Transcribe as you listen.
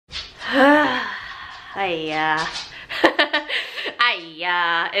Hiya.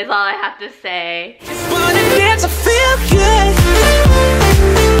 Hiya is all I have to say. So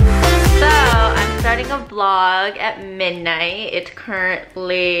I'm starting a vlog at midnight. It's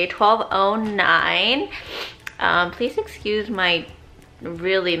currently 12:09. Please excuse my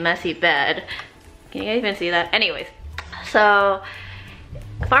really messy bed. Can you guys even see that? Anyways, so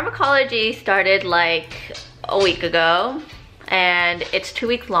Pharmacology started like a week ago and it's 2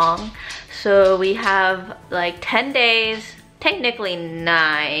 weeks long. So we have like 10 days, technically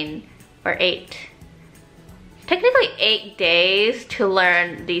 9 or 8. Technically 8 days to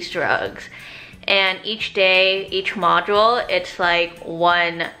learn these drugs. And each day, each module, it's like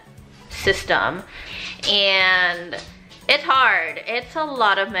one system. And it's hard. It's a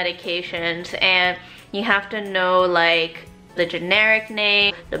lot of medications and you have to know like the generic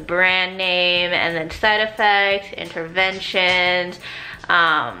name, the brand name, and then side effects, interventions,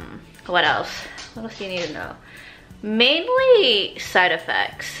 what else? What else do you need to know? Mainly side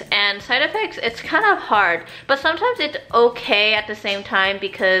effects. And side effects, it's kind of hard, but sometimes it's okay at the same time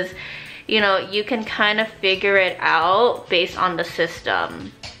because, you know, you can kind of figure it out based on the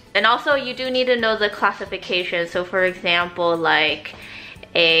system. And also you do need to know the classification. So for example, like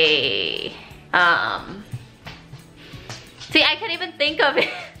a, see, I can't even think of it.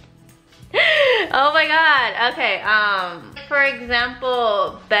 Oh my god, okay. For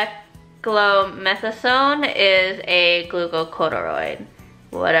example, beclomethasone is a glucocorticoid,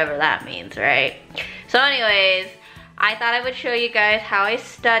 whatever that means, right? So anyways, I thought I would show you guys how I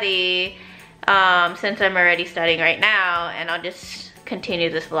study, since I'm already studying right now, and I'll just continue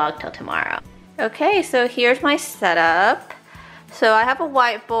this vlog till tomorrow. Okay, so here's my setup. So I have a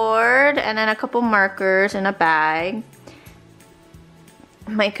whiteboard and then a couple markers in a bag.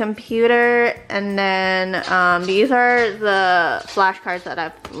 My computer, and then these are the flashcards that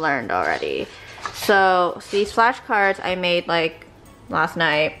I've learned already. So these flashcards I made like last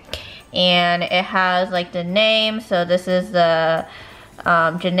night, and it has like the name. So this is the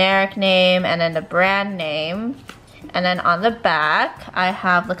generic name and then the brand name. And then on the back, I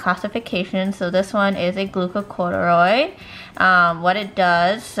have the classification. So this one is a glucocorticoid. What it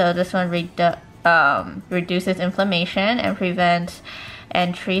does, so this one reduces inflammation and prevents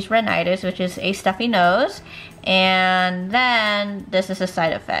and treats rhinitis, which is a stuffy nose. And then this is the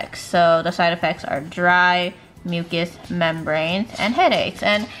side effects. So the side effects are dry, mucous membranes, and headaches.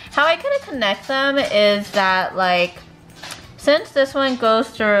 And how I kind of connect them is that, like, since this one goes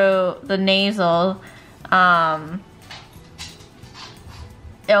through the nasal,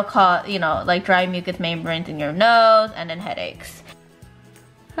 it'll cause, you know, like dry mucous membranes in your nose and then headaches.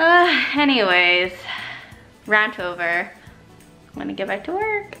 Anyways, rant over. I'm gonna get back to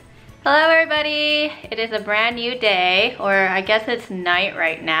work. Hello everybody, it is a brand new day, or I guess it's night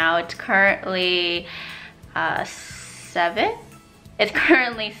right now. It's currently 7? It's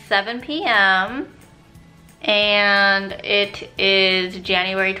currently 7 p.m. and it is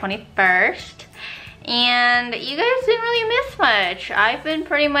January 21st. And you guys didn't really miss much. I've been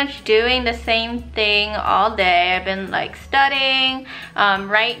pretty much doing the same thing all day. I've been like studying.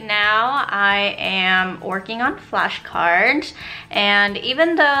 Right now I am working on flashcards, and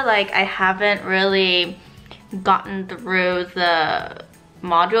even though like I haven't really gotten through the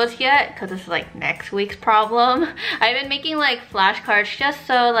modules yet, because it's like next week's problem, I've been making like flashcards just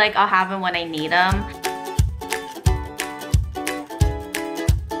so like I'll have them when I need them.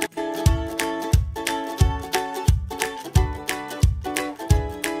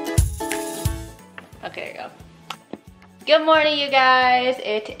 Okay, there you go. Good morning, you guys.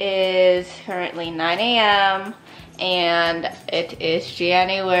 It is currently 9 a.m. and it is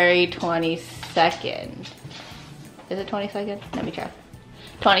January 22nd. Is it 22nd? Let me check.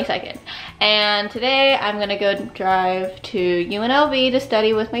 22nd. And today I'm gonna go drive to UNLV to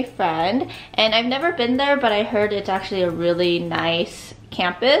study with my friend. And I've never been there, but I heard it's actually a really nice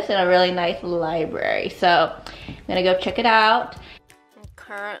campus and a really nice library. So I'm gonna go check it out.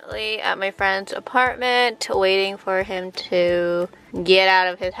 Currently at my friend's apartment waiting for him to get out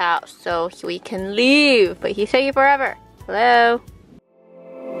of his house so we can leave, but he's taking forever. Hello?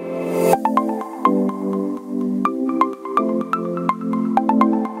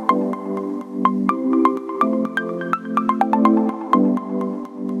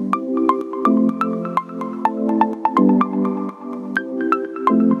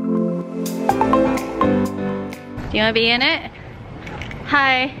 Do you want to be in it?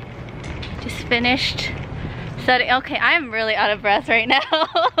 Hi, just finished studying. Okay, I'm really out of breath right now.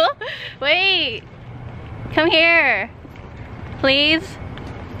 Wait, come here, please.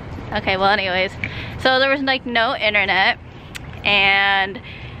 Okay, well anyways, so there was like no internet, and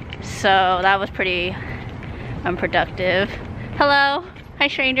So that was pretty unproductive. Hello, hi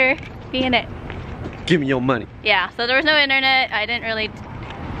stranger, be in it. Give me your money. Yeah, so there was no internet.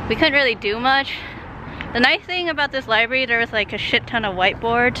 We couldn't really do much. The nice thing about this library, there was like a shit ton of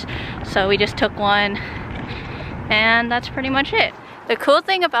whiteboards, so we just took one, and that's pretty much it. The cool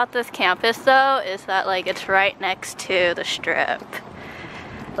thing about this campus though is that like it's right next to the strip.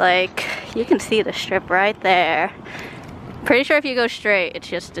 Like you can see the strip right there. Pretty sure if you go straight, it's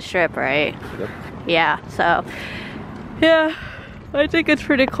just the strip, right? Yep. Yeah, so yeah, I think it's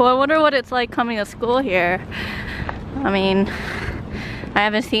pretty cool. I wonder what it's like coming to school here. I mean, I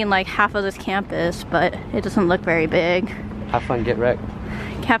haven't seen like half of this campus, but it doesn't look very big. Have fun, get wrecked.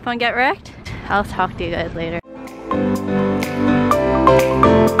 Have fun, get wrecked? I'll talk to you guys later.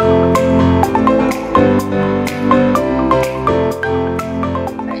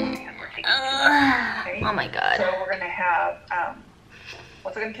 Oh my god. So we're gonna have,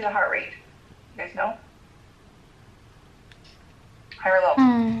 what's it gonna do the heart rate? You guys know? High or low?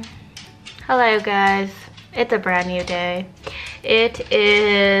 Hello guys, it's a brand new day. It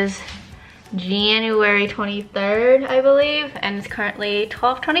is January 23rd, I believe, and it's currently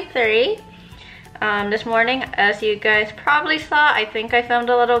 12:23. This morning, as you guys probably saw, I think I filmed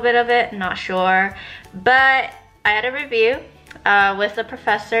a little bit of it, not sure, but I had a review with the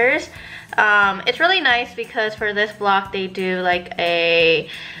professors. It's really nice because for this block they do like a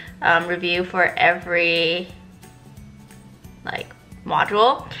review for every like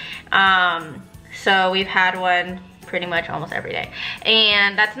module. So we've had one pretty much almost every day,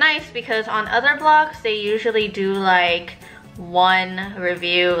 and that's nice because on other blocks they usually do like one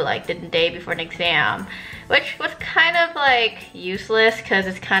review like the day before an exam, which was kind of like useless because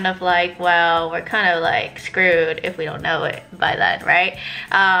it's kind of like, well, we're kind of like screwed if we don't know it by then, right?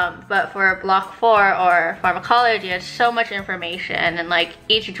 But for block 4 or pharmacology, it's so much information, and like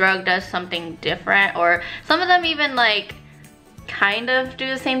each drug does something different, or some of them even like kind of do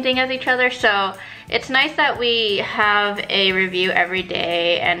the same thing as each other. So it's nice that we have a review every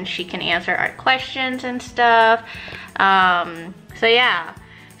day and she can answer our questions and stuff. So yeah,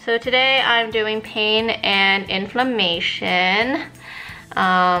 so today I'm doing pain and inflammation,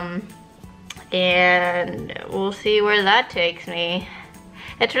 and we'll see where that takes me.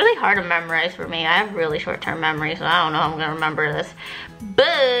 It's really hard to memorize for me. I have really short-term memory, so I don't know how I'm gonna remember this,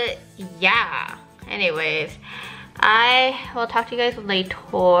 but yeah, anyways, I will talk to you guys later.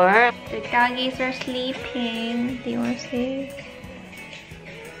 The doggies are sleeping. Do you want to sleep?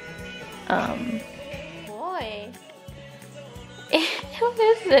 Boy. What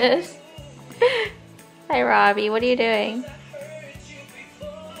is this? Hi, Robbie. What are you doing?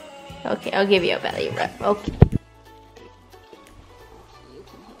 Okay, I'll give you a belly rub. Okay.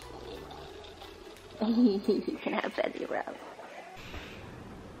 You can have belly rub.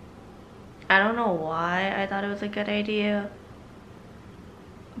 I don't know why I thought it was a good idea,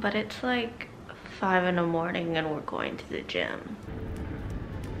 but it's like 5 in the morning and we're going to the gym.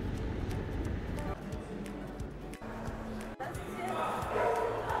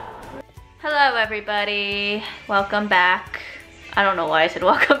 Hello everybody, welcome back. I don't know why I said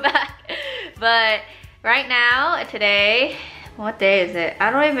welcome back, but right now, today, what day is it? I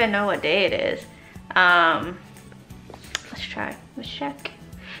don't even know what day it is. Let's check.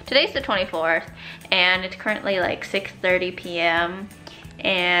 Today's the 24th, and it's currently like 6:30 p.m.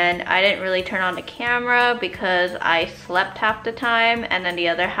 and I didn't really turn on the camera because I slept half the time, and then the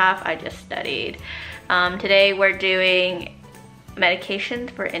other half I just studied. Today we're doing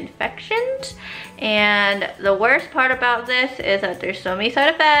medications for infections, and the worst part about this is that there's so many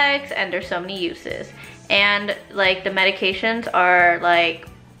side effects and there's so many uses, and like the medications are like,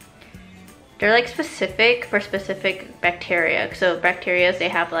 they're like specific for specific bacteria. So bacteria, they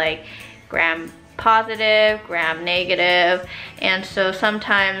have like gram positive, gram negative, and so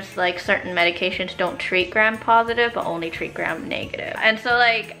sometimes like certain medications don't treat gram positive but only treat gram negative. And so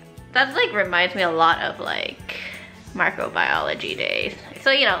like that's like reminds me a lot of like microbiology days.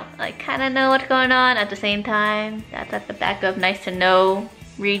 So you know, like kind of know what's going on at the same time. That's at the back of nice to know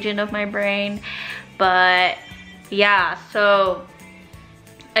region of my brain. But yeah, so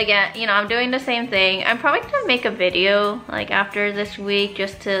again, you know, I'm doing the same thing. I'm probably gonna make a video like after this week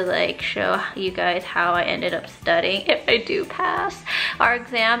just to like show you guys how I ended up studying if I do pass. Our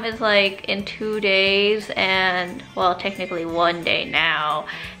exam is like in 2 days, and well, technically 1 day now,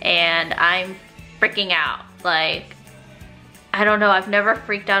 and I'm freaking out. Like, I don't know, I've never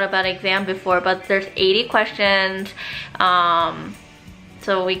freaked out about an exam before, but there's 80 questions.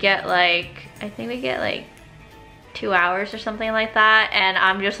 So we get like, I think we get like 2 hours or something like that, and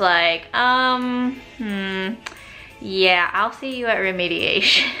I'm just like, yeah, I'll see you at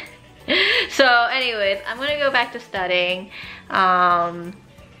remediation. So anyways, I'm gonna go back to studying. And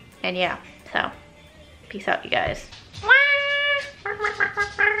yeah, so peace out, you guys. Come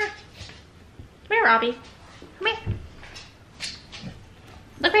here, Robbie. Come here.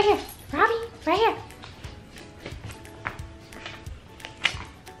 Look right here. Robbie, right here.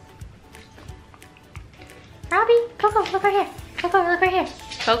 Robbie, Coco, look right here. Coco, look right here.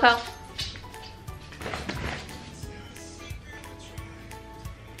 Coco.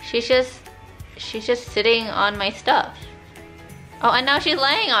 She's just sitting on my stuff. Oh, and now she's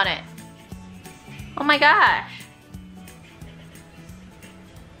laying on it. Oh my gosh.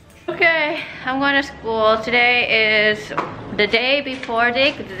 Okay, I'm going to school. Today is the day before the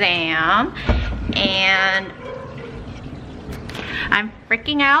exam, and I'm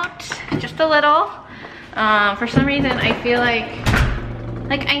freaking out just a little. For some reason, I feel like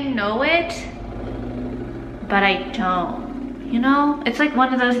I know it, but I don't, you know? It's like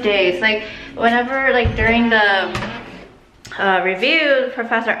one of those days, like whenever, like during the review, the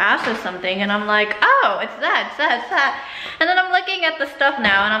professor asks us something and I'm like, oh, it's that, it's that, it's that. And then I'm looking at the stuff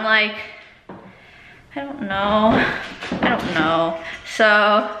now and I'm like, I don't know. So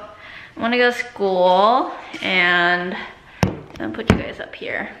I'm gonna go to school and I'm gonna put you guys up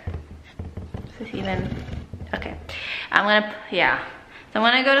here. Is this even, okay. Yeah. So I'm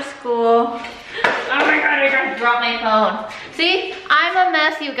gonna go to school. Oh my God, I just dropped my phone. See, I'm a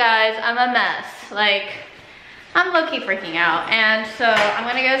mess, you guys, I'm a mess. Like, I'm low-key freaking out. And so I'm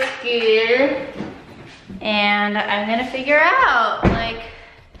gonna go skiing and I'm gonna figure out like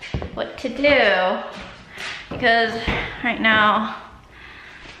what to do, because right now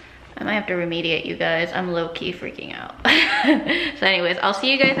I might have to remediate, you guys. I'm low-key freaking out. So anyways, I'll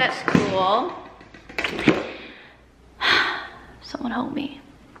see you guys at school. Someone help me.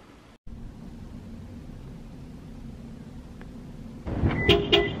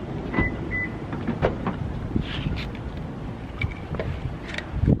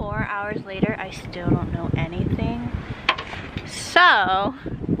 Hours later, I still don't know anything. So,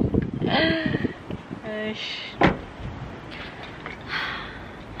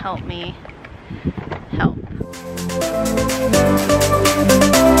 help me. Help.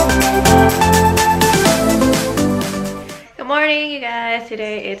 Good morning, you guys.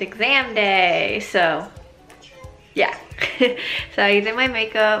 Today is exam day, so yeah. So I did my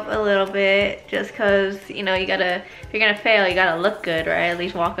makeup a little bit just cause, you know, you gotta, if you're gonna fail, you gotta look good, right? At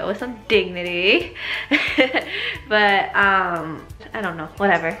least walk out with some dignity. But I don't know,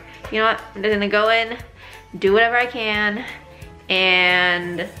 whatever. You know what, I'm just gonna go in, do whatever I can,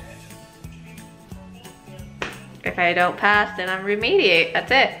 and if I don't pass, then I'm remediate,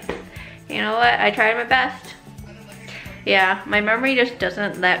 that's it. You know what, I tried my best. Yeah, my memory just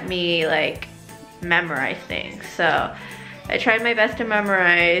doesn't let me like memorize things, so I tried my best to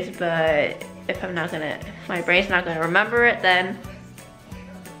memorize, but if my brain's not gonna remember it, then,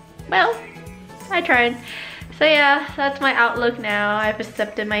 well, I tried. So yeah, that's my outlook now. I've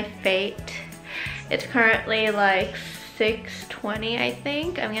accepted my fate. It's currently like 6:20, I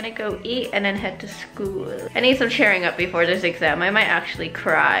think. I'm gonna go eat and then head to school. I need some cheering up before this exam. I might actually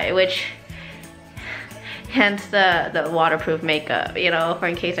cry, which, hence the waterproof makeup, you know, for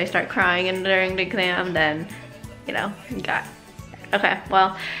in case I start crying during the exam, then, you know, got. Okay,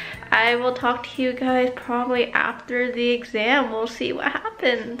 well, I will talk to you guys probably after the exam. We'll see what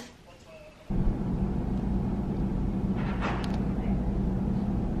happens.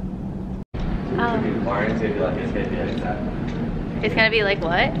 It's gonna be like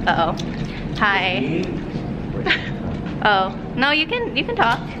what? Uh-oh. Hi. Oh, no, you can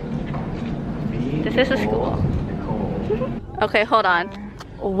talk. This is a school. Okay, hold on.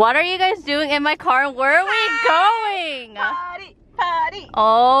 What are you guys doing in my car? Where are we going? Party, party.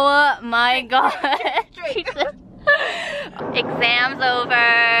 Oh my God. Exam's over.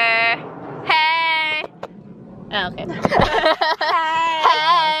 Hey. Oh, okay.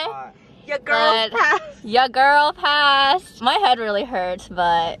 Hey. Your girl passed. Your girl passed. My head really hurts,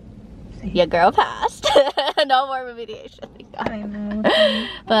 but your girl passed. No more remediation. I know.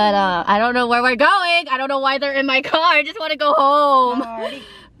 But I don't know where we're going. I don't know why they're in my car. I just want to go home. Party,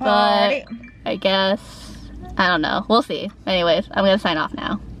 but I guess, I don't know. We'll see. Anyways, I'm gonna sign off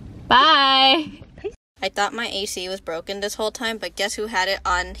now. Bye. I thought my AC was broken this whole time, but guess who had it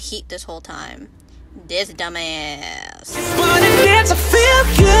on heat this whole time? This dumbass.